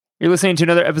You're listening to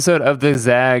another episode of The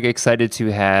Zag. Excited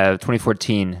to have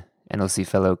 2014 NLC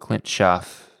fellow Clint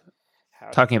Schaff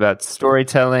talking about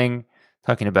storytelling,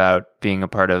 talking about being a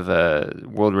part of a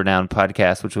world-renowned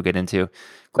podcast, which we'll get into.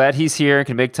 Glad he's here,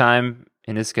 can make time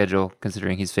in his schedule,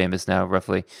 considering he's famous now,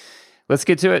 roughly. Let's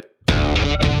get to it.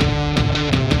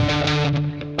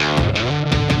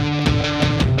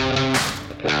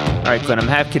 All right, Clint, I'm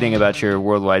half kidding about your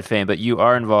worldwide fame, but you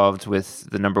are involved with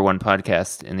the number one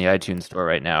podcast in the iTunes store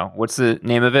right now. What's the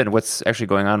name of it and what's actually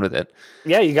going on with it?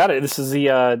 Yeah, you got it. This is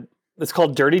it's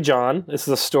called Dirty John. This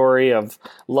is a story of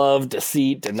love,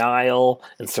 deceit, denial,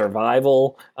 and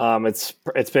survival. It's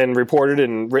been reported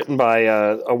and written by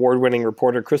award-winning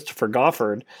reporter Christopher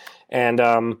Goffard,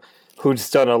 and who's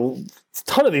done a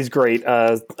ton of these great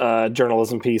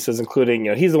journalism pieces,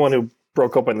 including, he's the one who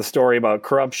broke open the story about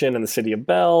corruption in the city of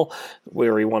Bell,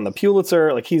 where he won the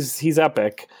Pulitzer. Like, he's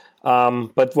epic.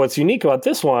 But what's unique about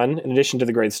this one, in addition to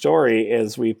the great story,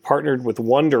 is we partnered with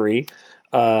Wondery.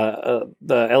 The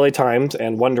LA Times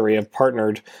and Wondery have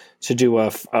partnered to do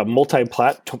a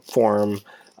multi-platform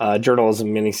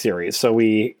journalism miniseries. So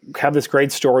we have this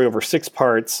great story over 6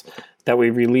 parts that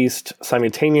we released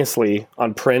simultaneously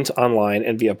on print, online,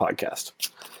 and via podcast.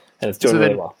 And it's doing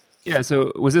really well. Yeah,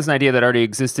 so was this an idea that already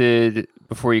existed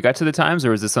before you got to the Times,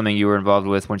 or was this something you were involved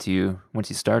with once you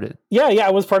started? Yeah, I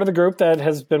was part of the group that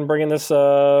has been bringing this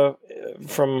from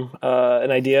an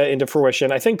idea into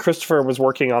fruition. I think Christopher was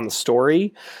working on the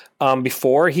story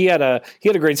before. He had a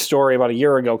great story about a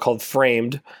year ago called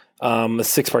Framed, a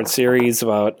 6-part series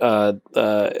about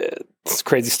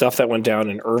crazy stuff that went down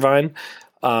in Irvine,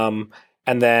 and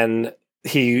then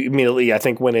he immediately, I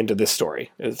think, went into this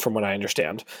story, from what I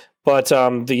understand. But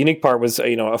the unique part was,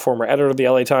 a former editor of the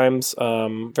LA Times,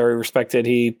 very respected.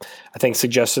 He, I think,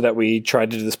 suggested that we try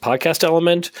to do this podcast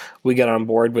element. We got on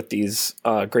board with these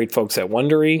great folks at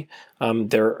Wondery.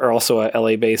 They're also a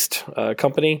LA-based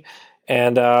company,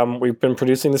 and we've been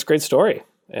producing this great story.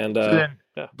 And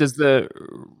does the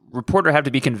reporter have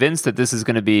to be convinced that this is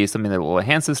going to be something that will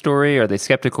enhance the story? Are they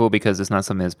skeptical because it's not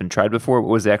something that's been tried before? What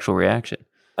was the actual reaction?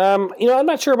 I'm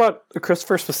not sure about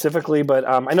Christopher specifically, but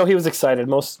I know he was excited.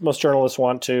 Most journalists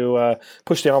want to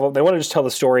push the envelope. They want to just tell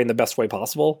the story in the best way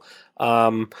possible.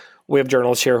 We have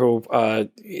journalists here who,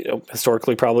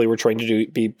 historically probably were trained to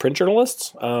be print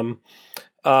journalists.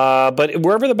 But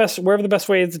wherever the best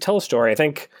way is to tell a story, I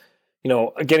think,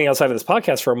 getting outside of this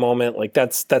podcast for a moment, like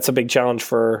that's a big challenge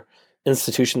for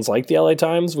institutions like the LA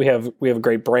Times. We have a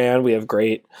great brand. We have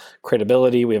great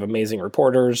credibility. We have amazing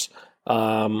reporters.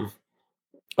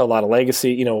 A lot of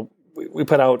legacy. We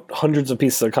put out hundreds of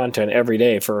pieces of content every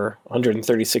day for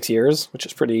 136 years, which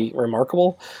is pretty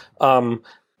remarkable.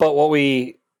 But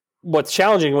what's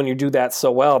challenging when you do that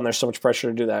so well, and there's so much pressure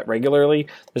to do that regularly,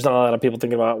 there's not a lot of people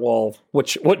thinking about, well,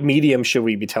 what medium should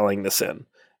we be telling this in?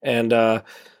 And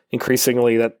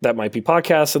increasingly that might be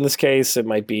podcasts in this case, it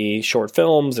might be short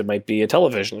films, it might be a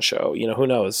television show, who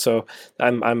knows? So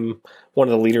I'm one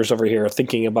of the leaders over here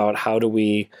thinking about how do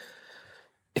we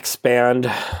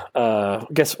expand,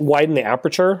 widen the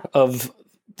aperture of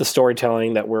the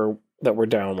storytelling that we're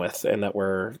down with and that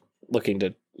we're looking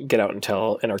to get out and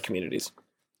tell in our communities.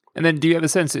 And then do you have a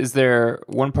sense, is there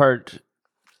one part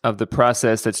of the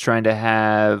process that's trying to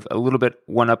have a little bit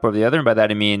one up over the other? And by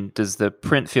that I mean, does the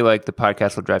print feel like the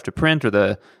podcast will drive to print, or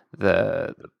the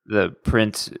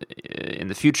print in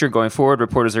the future going forward,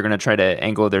 reporters are going to try to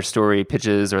angle their story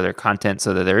pitches or their content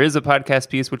so that there is a podcast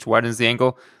piece which widens the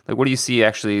angle? Like, what do you see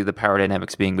actually the power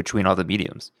dynamics being between all the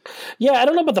mediums? Yeah, I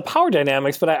don't know about the power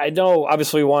dynamics, but I know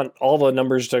obviously we want all the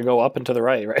numbers to go up and to the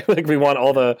right? Like we want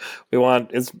to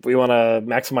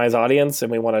maximize audience,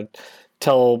 and we want to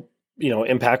tell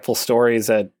impactful stories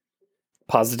that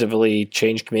positively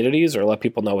change communities or let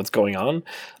people know what's going on.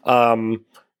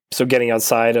 So getting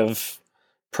outside of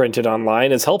printed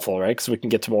online is helpful, right? Because we can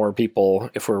get to more people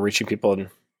if we're reaching people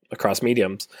across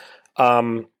mediums.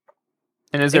 And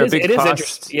is there a big cost? It is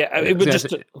interesting. Yeah, it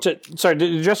would sorry,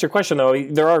 to address your question though,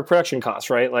 there are production costs,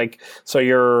 right? Like, so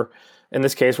in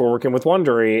this case, we're working with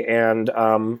Wondery and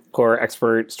who are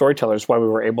expert storytellers. Why we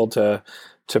were able to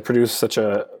produce such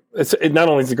it not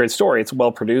only is a great story, it's a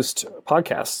well-produced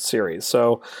podcast series.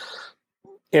 So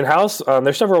in-house,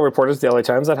 there's several reporters at the LA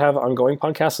Times that have ongoing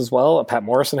podcasts as well. Pat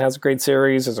Morrison has a great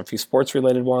series. There's a few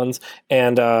sports-related ones.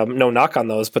 And no knock on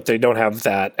those, but they don't have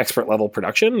that expert-level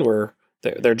production where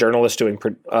they're journalists doing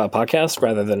podcasts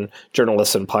rather than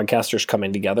journalists and podcasters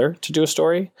coming together to do a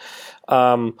story.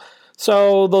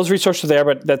 So those resources are there,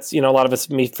 but that's, a lot of it's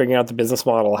me figuring out the business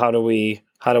model. How do we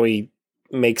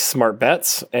make smart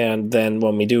bets? And then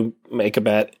when we do make a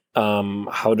bet,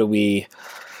 how do we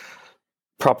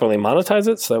properly monetize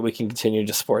it so that we can continue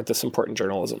to support this important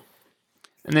journalism.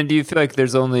 And then do you feel like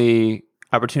there's only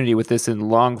opportunity with this in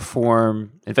long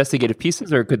form investigative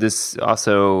pieces, or could this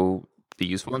also be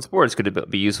useful in sports? Could it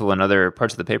be useful in other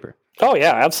parts of the paper? Oh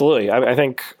yeah, absolutely. I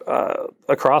think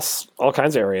across all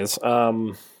kinds of areas.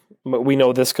 We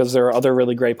know this because there are other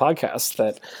really great podcasts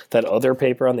that other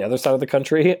paper on the other side of the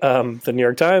country, the New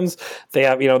York Times, they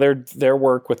have, their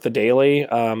work with the Daily,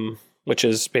 which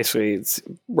is basically it's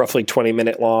roughly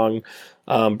 20-minute long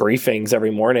briefings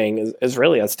every morning is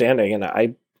really outstanding.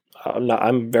 And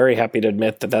I'm very happy to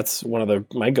admit that that's one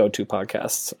of my go-to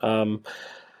podcasts.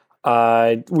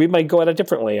 We might go at it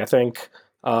differently. I think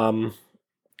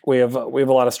we have a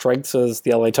lot of strengths as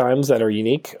the LA Times that are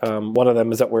unique. One of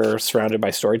them is that we're surrounded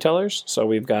by storytellers. So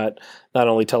we've got not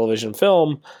only television,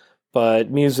 film,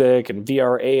 but music and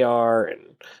VR, AR, and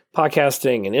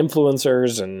podcasting and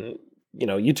influencers and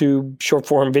YouTube short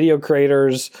form video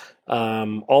creators.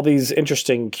 All these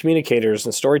interesting communicators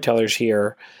and storytellers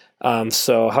here.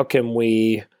 So how can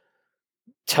we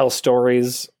tell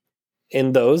stories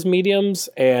in those mediums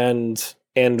and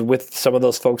with some of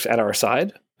those folks at our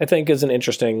side, I think is an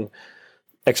interesting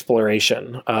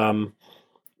exploration. So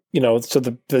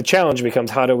the challenge becomes,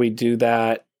 how do we do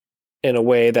that in a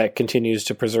way that continues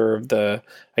to preserve the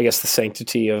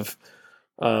sanctity of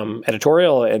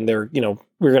editorial, and we're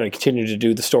going to continue to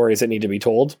do the stories that need to be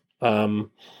told. And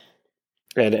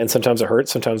sometimes it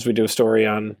hurts. Sometimes we do a story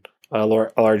on a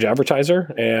large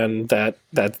advertiser, and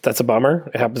that's a bummer.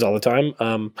 It happens all the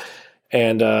time.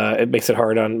 And it makes it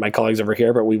hard on my colleagues over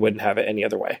here, but we wouldn't have it any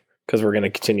other way, because we're going to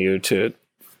continue to,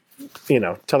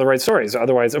 tell the right stories.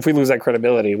 Otherwise, if we lose that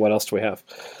credibility, what else do we have?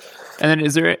 And then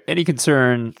is there any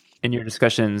concern in your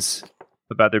discussions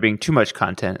about there being too much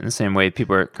content, in the same way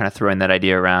people are kind of throwing that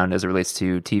idea around as it relates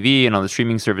to TV and all the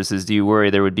streaming services? Do you worry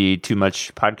there would be too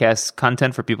much podcast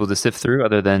content for people to sift through,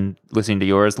 other than listening to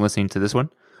yours and listening to this one?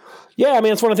 Yeah, I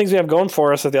mean, it's one of the things we have going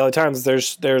for us at the LA Times.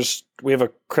 We have a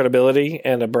credibility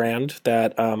and a brand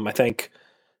that I think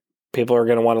people are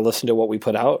going to want to listen to what we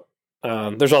put out.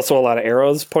 There's also a lot of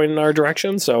arrows pointing in our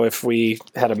direction. So if we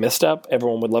had a misstep,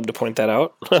 everyone would love to point that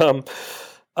out.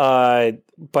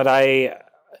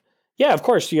 Of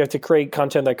course, you have to create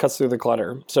content that cuts through the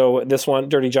clutter. So this one,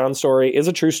 Dirty John story, is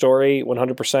a true story,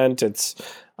 100%. It's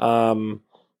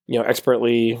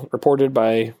expertly reported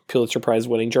by Pulitzer Prize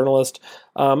winning journalist.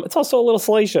 It's also a little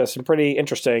salacious and pretty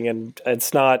interesting, and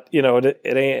it's not, it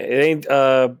ain't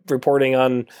reporting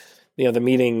on, the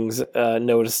meetings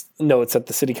notes at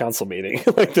the city council meeting.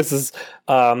 Like this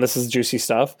is juicy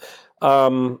stuff.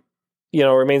 It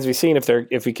remains to be seen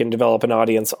if we can develop an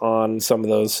audience on some of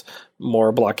those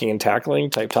more blocking and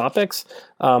tackling type topics.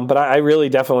 But I really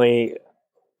definitely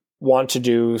want to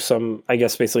do some,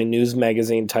 basically news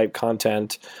magazine type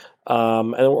content.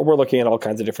 And we're looking at all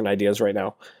kinds of different ideas right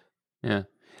now. Yeah.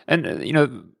 And,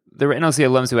 there were NLC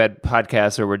alums who had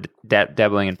podcasts or were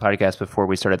dabbling in podcasts before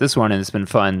we started this one. And it's been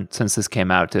fun since this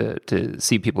came out to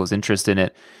see people's interest in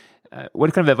it.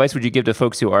 What kind of advice would you give to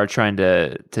folks who are trying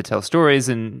to tell stories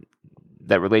and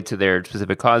that relate to their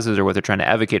specific causes or what they're trying to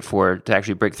advocate for, to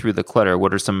actually break through the clutter?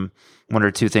 What are one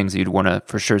or two things you'd want to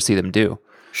for sure see them do?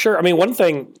 Sure. I mean, one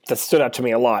thing that stood out to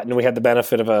me a lot, and we had the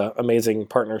benefit of an amazing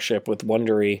partnership with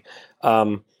Wondery,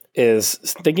 is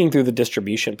thinking through the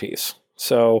distribution piece.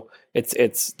 So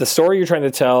it's the story you're trying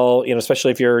to tell,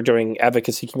 especially if you're doing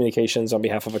advocacy communications on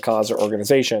behalf of a cause or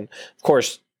organization. Of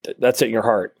course, that's in your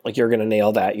heart. Like, you're going to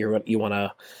nail that. You want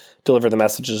to deliver the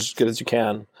message as good as you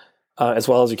can, as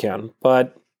well as you can.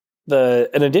 But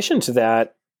in addition to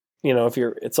that,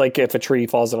 it's like if a tree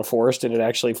falls in a forest, did it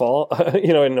actually fall?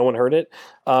 And no one heard it.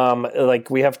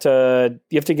 You have to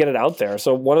get it out there.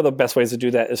 So one of the best ways to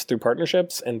do that is through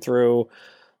partnerships and through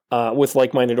with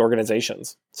like-minded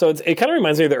organizations. So it kind of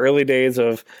reminds me of the early days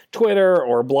of Twitter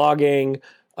or blogging,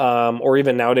 or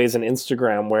even nowadays in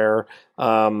Instagram, where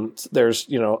there's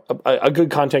a good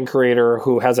content creator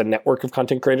who has a network of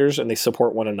content creators and they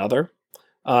support one another.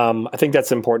 I think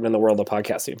that's important in the world of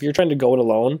podcasting. If you're trying to go it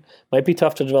alone, it might be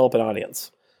tough to develop an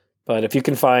audience. But if you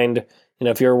can find,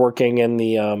 if you're working in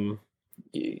the,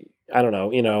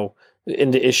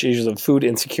 into issues of food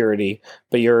insecurity,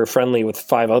 but you're friendly with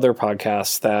 5 other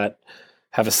podcasts that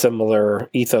have a similar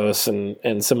ethos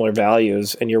and similar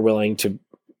values, and you're willing to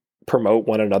promote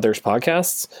one another's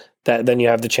podcasts, then you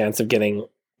have the chance of getting,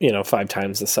 5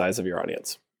 times the size of your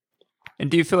audience. And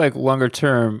do you feel like longer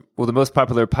term, will the most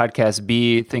popular podcasts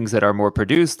be things that are more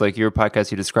produced, like your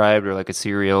podcast you described, or like a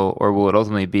serial, or will it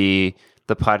ultimately be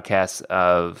the podcasts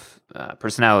of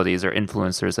personalities or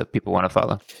influencers that people want to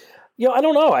follow? I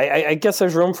don't know. I guess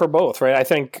there's room for both, right? I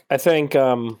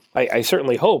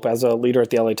certainly hope, as a leader at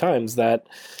the LA Times, that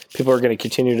people are going to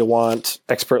continue to want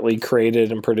expertly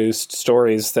created and produced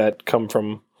stories that come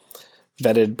from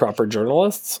vetted, proper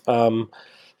journalists.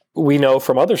 We know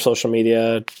from other social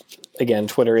media, again,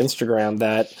 Twitter, Instagram,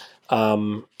 that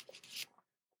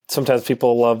sometimes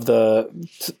people love to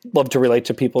relate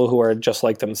to people who are just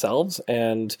like themselves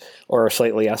or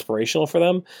slightly aspirational for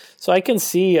them. So I can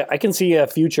see a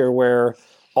future where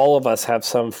all of us have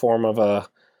some form of a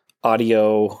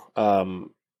audio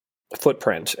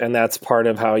footprint, and that's part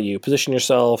of how you position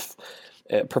yourself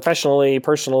professionally,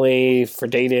 personally, for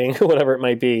dating, whatever it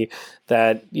might be.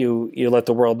 That you let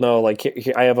the world know, like,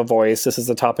 here, I have a voice. This is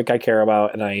the topic I care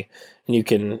about, and I'm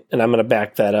going to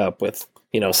back that up with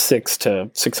 6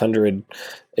 to 600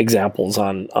 examples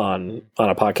on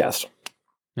a podcast.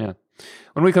 Yeah.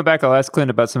 When we come back, I'll ask Clint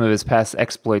about some of his past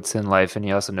exploits in life, and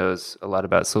he also knows a lot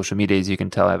about social media, as you can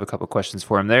tell. I have a couple questions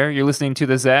for him there. You're listening to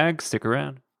The Zag. Stick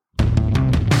around.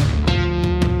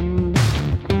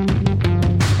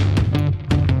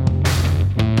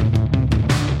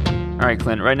 All right,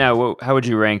 Clint, right now, how would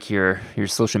you rank your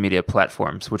social media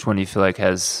platforms? Which one do you feel like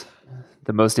has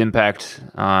the most impact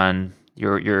on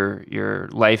your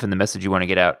life and the message you want to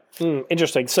get out?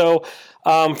 Interesting. So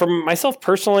for myself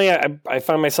personally, I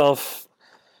find myself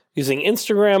using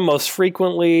Instagram most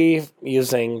frequently,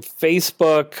 using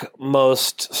Facebook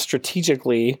most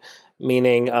strategically,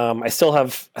 meaning I still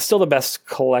the best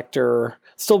collection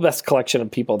of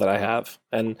people that I have.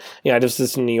 And I just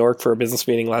was in New York for a business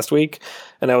meeting last week,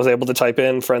 and I was able to type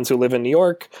in friends who live in New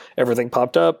York. Everything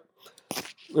popped up.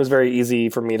 It was very easy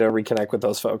for me to reconnect with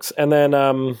those folks. And then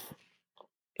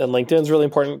LinkedIn is really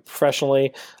important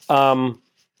professionally.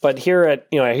 But here at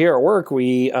work,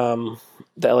 we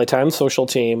the LA Times social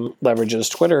team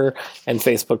leverages Twitter and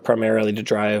Facebook primarily to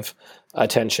drive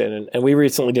attention. And we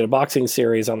recently did a boxing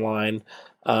series online,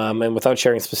 and without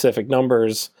sharing specific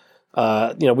numbers,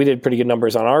 we did pretty good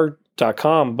numbers on our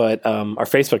 .com, but our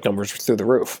Facebook numbers were through the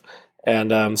roof.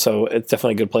 And so it's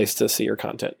definitely a good place to see your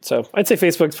content. So I'd say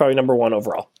Facebook's probably number one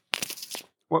overall.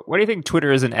 Why do you think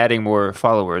Twitter isn't adding more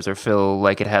followers, or feel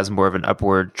like it has more of an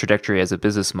upward trajectory as a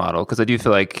business model? Because I do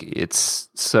feel like it's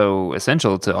so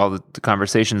essential to all the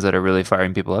conversations that are really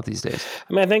firing people up these days.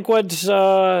 I mean, I think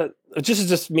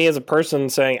just me as a person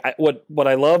saying what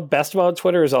I love best about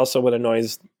Twitter is also what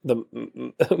annoys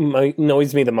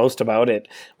me the most about it,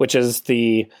 which is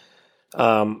the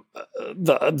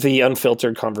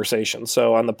unfiltered conversation.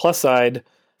 So on the plus side,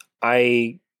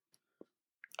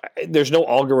 there's no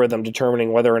algorithm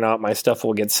determining whether or not my stuff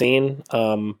will get seen.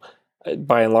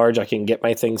 By and large, I can get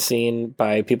my things seen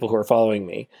by people who are following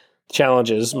me. The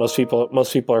challenge is most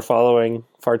people are following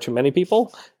far too many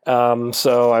people.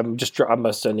 So I'm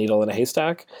just a needle in a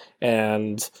haystack.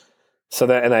 And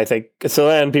I think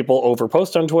then people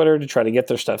overpost on Twitter to try to get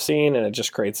their stuff seen, and it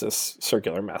just creates this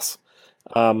circular mess.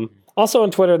 Also on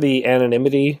Twitter, the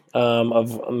anonymity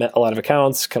of a lot of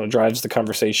accounts kind of drives the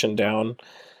conversation down.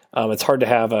 It's hard to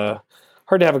have a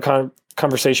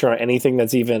conversation around anything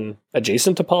that's even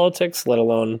adjacent to politics, let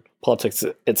alone politics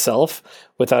itself,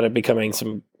 without it becoming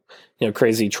some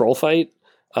crazy troll fight.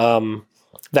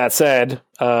 That said,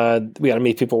 we got to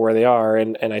meet people where they are,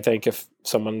 and I think if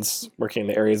someone's working in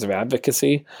the areas of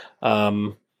advocacy,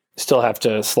 still have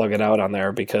to slug it out on there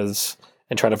and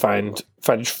try to find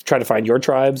your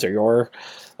tribes or your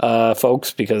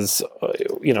folks, because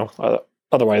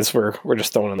otherwise we're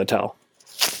just throwing in the towel.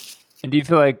 And do you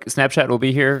feel like Snapchat will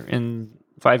be here in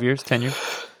 5 years, 10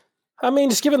 years? I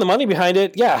mean, just given the money behind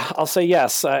it, yeah, I'll say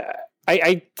yes.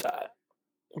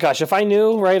 Gosh, if I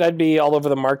knew, right, I'd be all over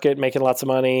the market making lots of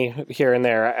money here and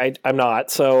there. I'm not.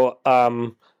 So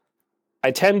I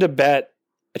tend to bet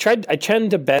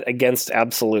against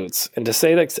absolutes, and to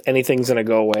say that anything's going to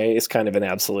go away is kind of an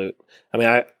absolute. I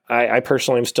mean, I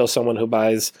personally am still someone who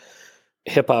buys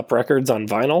hip hop records on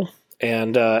vinyl.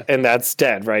 And that's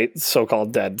dead, right?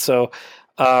 So-called dead. So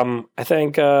I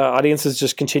think audiences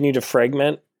just continue to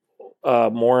fragment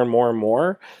more and more and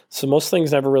more. So most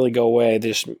things never really go away. They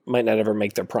just might not ever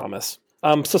make their promise.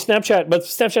 So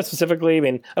Snapchat specifically, I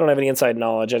mean, I don't have any inside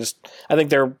knowledge. I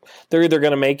think they're either going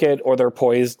to make it or they're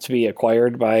poised to be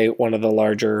acquired by one of the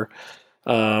larger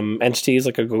entities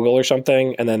like a Google or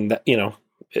something. And then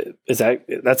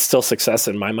that's still success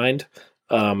in my mind.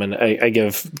 And I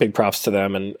give big props to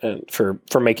them and for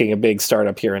making a big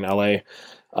startup here in LA,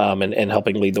 and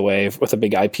helping lead the way with a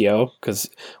big IPO. Because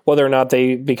whether or not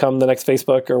they become the next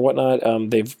Facebook or whatnot,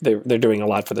 they're doing a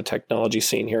lot for the technology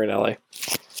scene here in LA.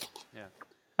 Yeah,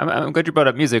 I'm glad you brought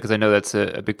up music, because I know that's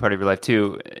a big part of your life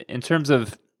too. In terms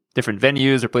of different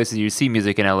venues or places you see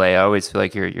music in LA. I always feel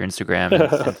like your Instagram and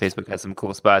Facebook has some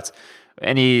cool spots.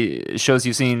 Any shows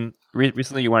you've seen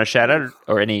recently you want to shout out,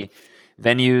 or any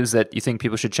venues that you think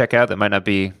people should check out that might not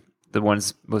be the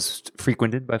ones most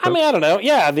frequented by folks? I mean, I don't know.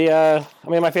 Yeah,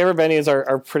 my favorite venues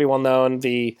are pretty well known.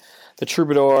 The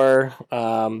Troubadour,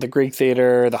 the Greek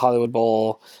Theater, the Hollywood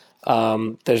Bowl.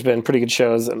 There's been pretty good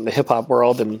shows in the hip hop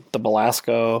world and the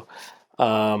Belasco.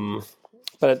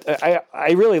 But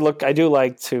I do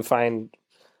like to find.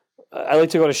 I like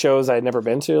to go to shows I'd never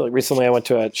been to. Like recently, I went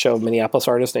to a show of Minneapolis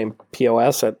artist named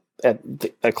POS at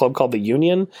a club called the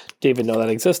Union. Didn't even know that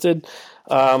existed.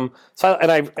 I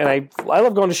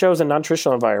love going to shows in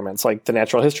non-traditional environments, like the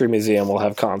Natural History Museum will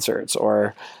have concerts,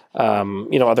 or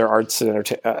other arts and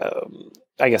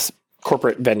I guess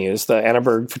corporate venues. The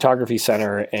Annenberg Photography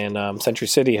Center in Century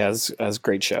City has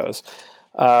great shows.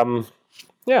 So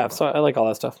I like all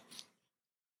that stuff.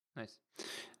 Nice.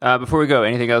 Before we go,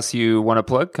 anything else you want to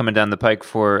plug coming down the pike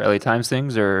for LA Times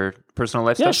things or personal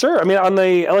life stuff? Yeah, sure. I mean, on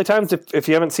the LA Times, if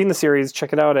you haven't seen the series,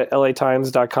 check it out at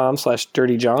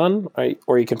latimes.com/dirtyjohn, right?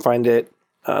 Or you can find it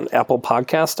on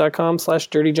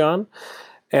applepodcast.com/dirtyjohn.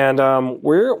 And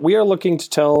we are looking to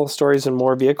tell stories in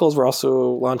more vehicles. We're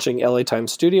also launching LA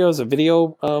Times Studios, a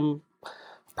video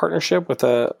partnership with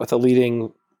a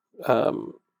leading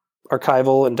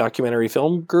archival and documentary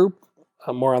film group.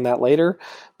 More on that later.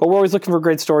 But we're always looking for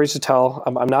great stories to tell.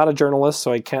 I'm not a journalist,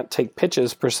 so I can't take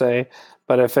pitches per se.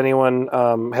 But if anyone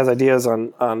has ideas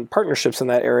on partnerships in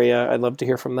that area, I'd love to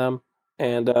hear from them,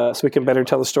 and so we can better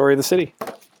tell the story of the city.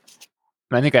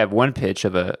 I think I have one pitch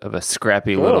of a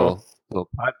scrappy little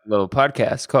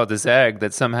podcast called The Zag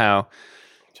that somehow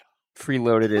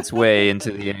freeloaded its way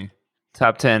into the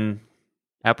top 10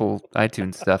 Apple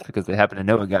iTunes stuff because they happen to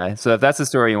know a guy. So if that's the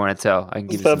story you want to tell, I can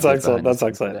give you That's excellent. That's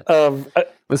excellent.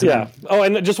 Yeah. Oh,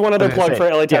 and just one other plug for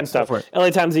LA Times stuff. LA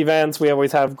Times events. We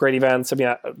always have great events. I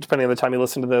mean, depending on the time you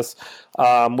listen to this,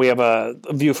 we have a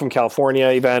View from California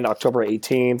event October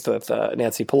 18th with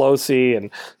Nancy Pelosi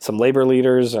and some labor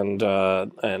leaders and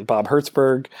Bob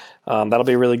Hertzberg. That'll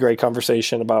be a really great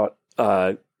conversation about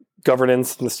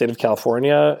governance in the state of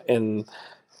California in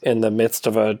the midst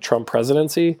of a Trump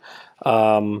presidency.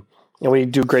 And we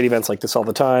do great events like this all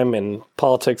the time in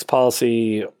politics,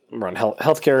 policy, around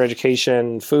healthcare,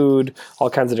 education, food, all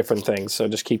kinds of different things. So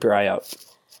just keep your eye out.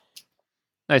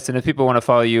 Nice. And if people want to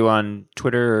follow you on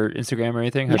Twitter or Instagram or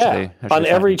anything, how should they on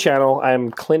every channel, I'm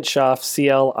Clint Schaff,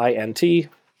 CLINT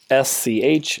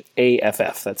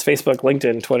SCHAFF. That's Facebook,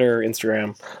 LinkedIn, Twitter,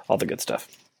 Instagram, all the good stuff.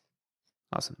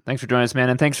 Awesome. Thanks for joining us, man.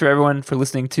 And thanks for everyone for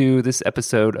listening to this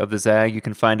episode of The Zag. You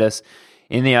can find us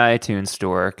in the iTunes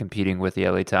store competing with the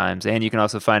LA Times. And you can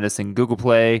also find us in Google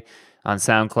Play, on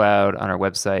SoundCloud, on our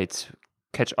website.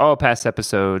 Catch all past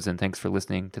episodes. And thanks for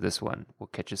listening to this one. We'll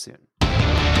catch you soon.